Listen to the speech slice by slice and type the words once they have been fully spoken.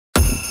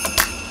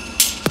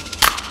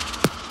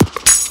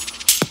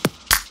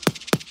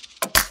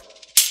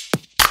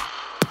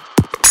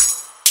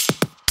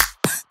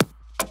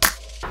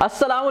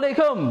अस्सलाम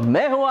वालेकुम,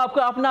 मैं हूं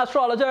आपका अपना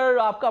एस्ट्रोलॉजर,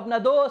 आपका अपना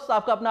दोस्त,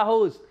 आपका अपना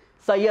होस्ट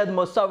सैयद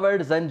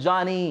मुसव्विर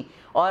ज़ंजानी।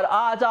 और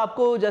आज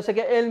आपको जैसे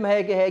कि इल्म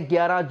है कि है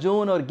 11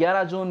 जून और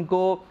 11 जून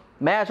को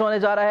मैच होने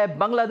जा रहा है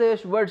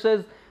बांग्लादेश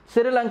वर्सेस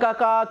श्रीलंका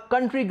का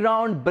कंट्री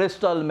ग्राउंड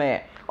ब्रिस्टल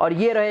में, और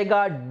ये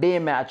रहेगा डे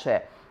मैच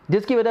है,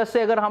 जिसकी वजह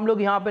से अगर हम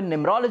लोग यहाँ पे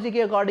न्यूमरोलॉजी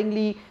के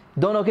अकॉर्डिंगली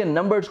दोनों के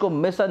नंबर्स को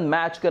मिस एंड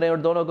मैच करें और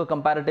दोनों को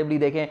कंपैरेटिवली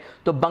देखें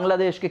तो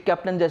बांग्लादेश के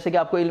कैप्टन जैसे कि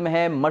आपको इल्म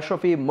है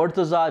मशरफी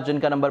मोर्तजा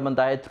जिनका नंबर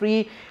बनता है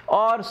 3,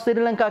 और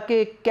श्रीलंका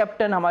के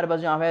कैप्टन हमारे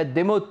पास यहाँ है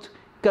दिमुत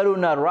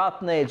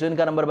करुणारत्ने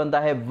जिनका नंबर बनता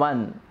है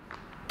 1।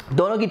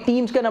 दोनों की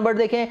टीम्स के नंबर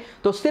देखें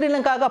तो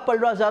श्रीलंका का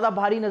पलड़ा ज्यादा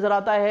भारी नजर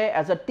आता है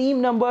एज अ टीम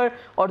नंबर,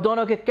 और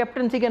दोनों के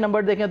कैप्टनसी के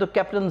नंबर देखें तो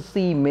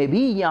कैप्टनसी में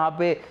भी यहाँ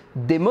पे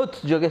दिमुत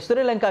जो कि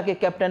श्रीलंका के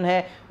कैप्टन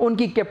है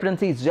उनकी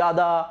कैप्टनसी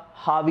ज्यादा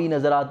हावी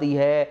नजर आती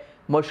है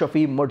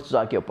मशरफी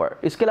मुर्तजा के ऊपर।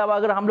 इसके अलावा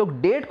अगर हम लोग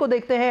डेट को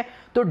देखते हैं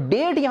तो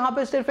डेट यहाँ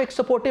पे सिर्फ एक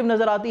सपोर्टिव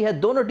नजर आती है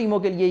दोनों टीमों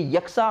के लिए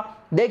यकसा।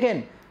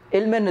 देखें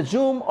इल्म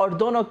नजूम और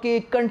दोनों के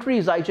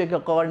कंट्रीज आईचे के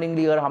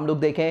अकॉर्डिंगली अगर हम लोग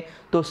देखें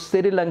तो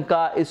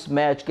श्रीलंका इस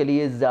मैच के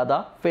लिए ज्यादा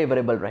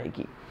फेवरेबल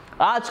रहेगी।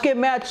 आज के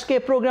मैच के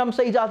प्रोग्राम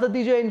से इजाजत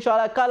दीजिए,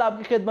 इंशाल्लाह कल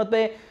आपकी खिदमत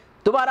में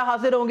दोबारा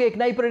हाजिर होंगे एक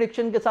नई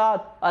प्रेडिक्शन के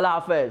साथ। अल्लाह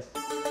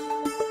हाफिज।